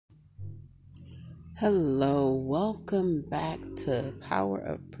Hello, welcome back to Power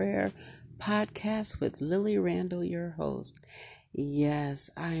of Prayer podcast with Lily Randall, your host. Yes,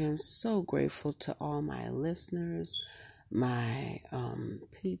 I am so grateful to all my listeners, my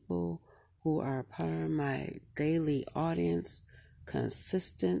people who are part of my daily audience,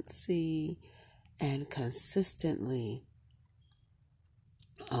 consistency and consistently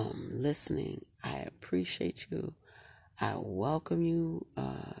listening. I appreciate you. I welcome you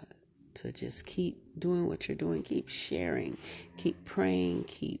to just keep doing what you're doing, keep sharing, keep praying,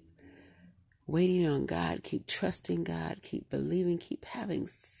 keep waiting on God, keep trusting God, keep believing, keep having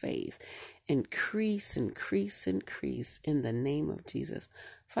faith. Increase in the name of Jesus.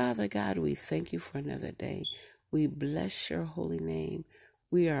 Father God, we thank you for another day. We bless your holy name.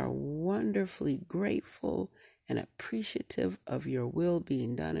 We are wonderfully grateful and appreciative of your will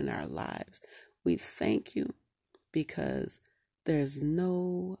being done in our lives. We thank you because there's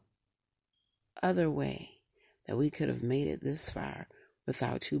no other way that we could have made it this far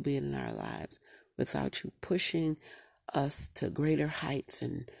without you being in our lives, without you pushing us to greater heights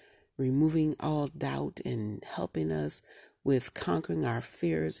and removing all doubt and helping us with conquering our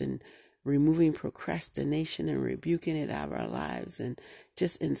fears and removing procrastination and rebuking it out of our lives and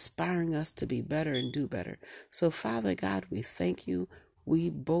just inspiring us to be better and do better. So, Father God, we thank you. We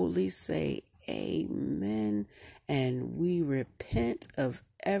boldly say amen, and we repent of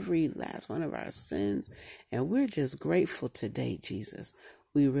every last one of our sins, and we're just grateful today, Jesus.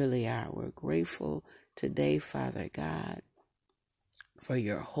 We really are. We're grateful today, Father God, for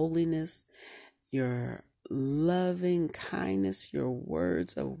your holiness, your loving kindness, your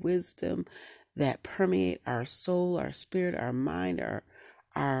words of wisdom that permeate our soul, our spirit, our mind,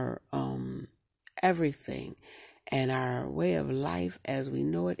 our everything. And our way of life as we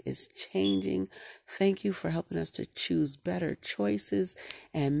know it is changing. Thank you for helping us to choose better choices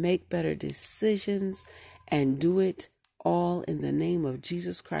and make better decisions and do it all in the name of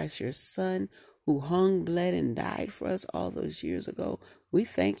Jesus Christ, your Son, who hung, bled, and died for us all those years ago. We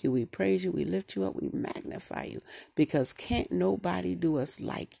thank you, we praise you, we lift you up, we magnify you, because can't nobody do us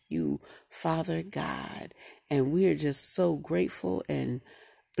like you, Father God. And we are just so grateful and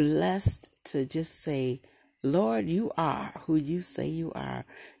blessed to just say, Lord, you are who you say you are.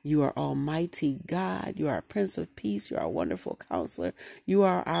 You are Almighty God. You are Prince of Peace. You are a wonderful counselor. You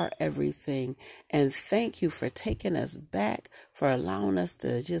are our everything. And thank you for taking us back, for allowing us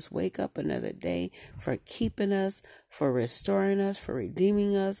to just wake up another day, for keeping us, for restoring us, for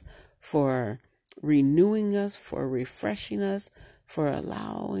redeeming us, for renewing us, for refreshing us, for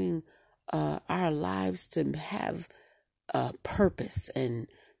allowing our lives to have purpose and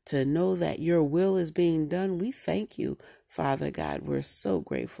to know that your will is being done. We thank you, Father God. We're so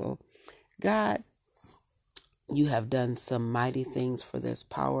grateful. God, you have done some mighty things for this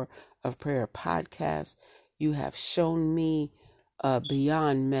Power of Prayer podcast. You have shown me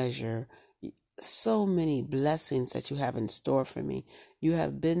beyond measure so many blessings that you have in store for me. You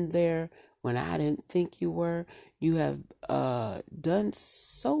have been there when I didn't think you were. You have done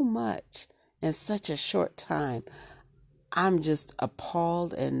so much in such a short time. I'm just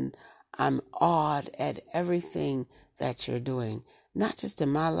appalled and I'm awed at everything that you're doing, not just in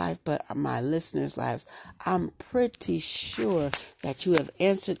my life, but my listeners' lives. I'm pretty sure that you have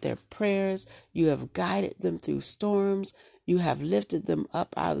answered their prayers. You have guided them through storms. You have lifted them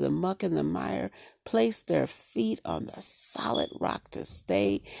up out of the muck and the mire, placed their feet on the solid rock to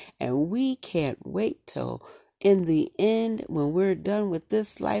stay. And we can't wait till in the end, when we're done with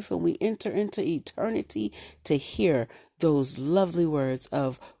this life and we enter into eternity, to hear those lovely words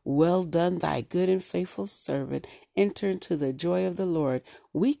of, well done, thy good and faithful servant, enter into the joy of the Lord.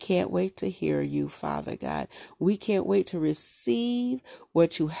 We can't wait to hear you, Father God. We can't wait to receive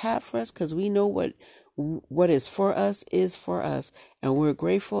what you have for us, because we know what is for us is for us. And we're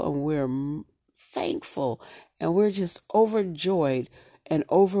grateful and we're thankful and we're just overjoyed and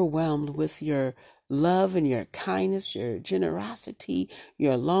overwhelmed with your love and your kindness, your generosity,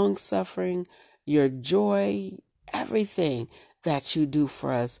 your long suffering, your joy. Everything that you do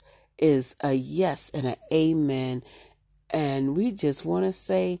for us is a yes and an amen. And we just want to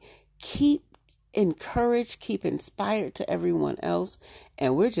say, keep encouraged, keep inspired to everyone else.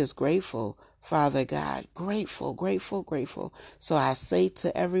 And we're just grateful, Father God, grateful, grateful, grateful. So I say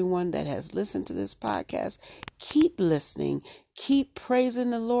to everyone that has listened to this podcast, keep listening, keep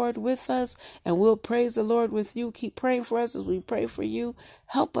praising the Lord with us, and we'll praise the Lord with you. Keep praying for us as we pray for you.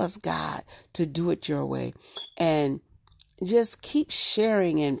 Help us, God, to do it your way. And just keep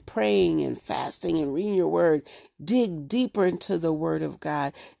sharing and praying and fasting and reading your word. Dig deeper into the word of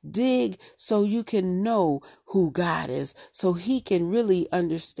God. Dig so you can know who God is, so he can really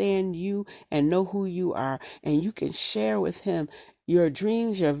understand you and know who you are. And you can share with him your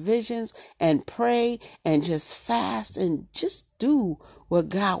dreams, your visions, and pray and just fast and just do what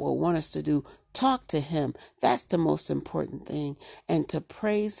God will want us to do. Talk to him. That's the most important thing. And to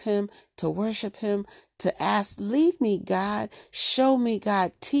praise him, to worship him, to ask, lead me, God, show me,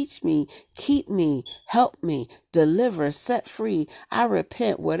 God, teach me, keep me, help me, deliver, set free. I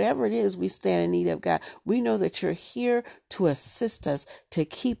repent, whatever it is we stand in need of, God. We know that you're here to assist us, to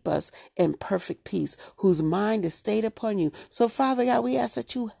keep us in perfect peace, whose mind is stayed upon you. So, Father God, we ask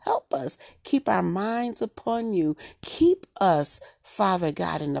that you help us keep our minds upon you. Keep us, Father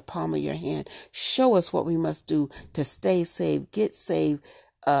God, in the palm of your hand. Show us what we must do to stay saved, get saved,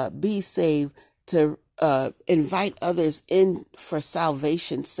 be saved, to invite others in for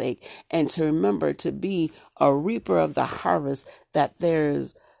salvation's sake, and to remember to be a reaper of the harvest that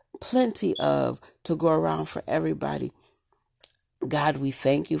there's plenty of to go around for everybody. God, we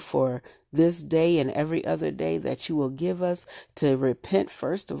thank you for this day and every other day that you will give us to repent,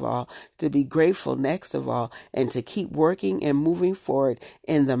 first of all, to be grateful next of all, and to keep working and moving forward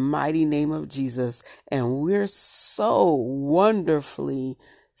in the mighty name of Jesus. And we're so wonderfully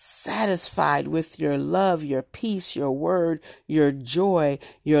satisfied with your love, your peace, your word, your joy,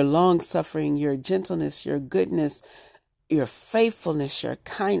 your long suffering, your gentleness, your goodness, your faithfulness, your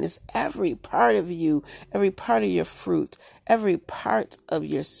kindness, every part of you, every part of your fruit, every part of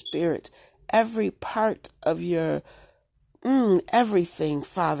your spirit, every part of your everything,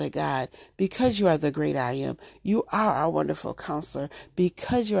 Father God, because you are the great I am. You are our wonderful counselor,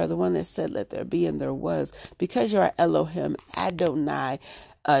 because you are the one that said, let there be, and there was, because you are Elohim, Adonai,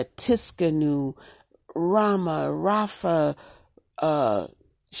 Tiskanu, Rama, Rapha,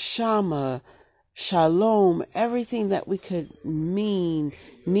 Shama, Shalom, everything that we could mean,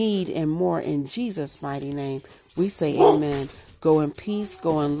 need, and more in Jesus' mighty name. We say amen. Go in peace,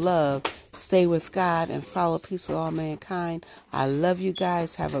 go in love, stay with God, and follow peace with all mankind. I love you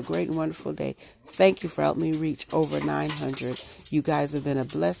guys. Have a great and wonderful day. Thank you for helping me reach over 900. You guys have been a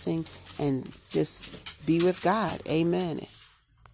blessing, and just be with God. Amen.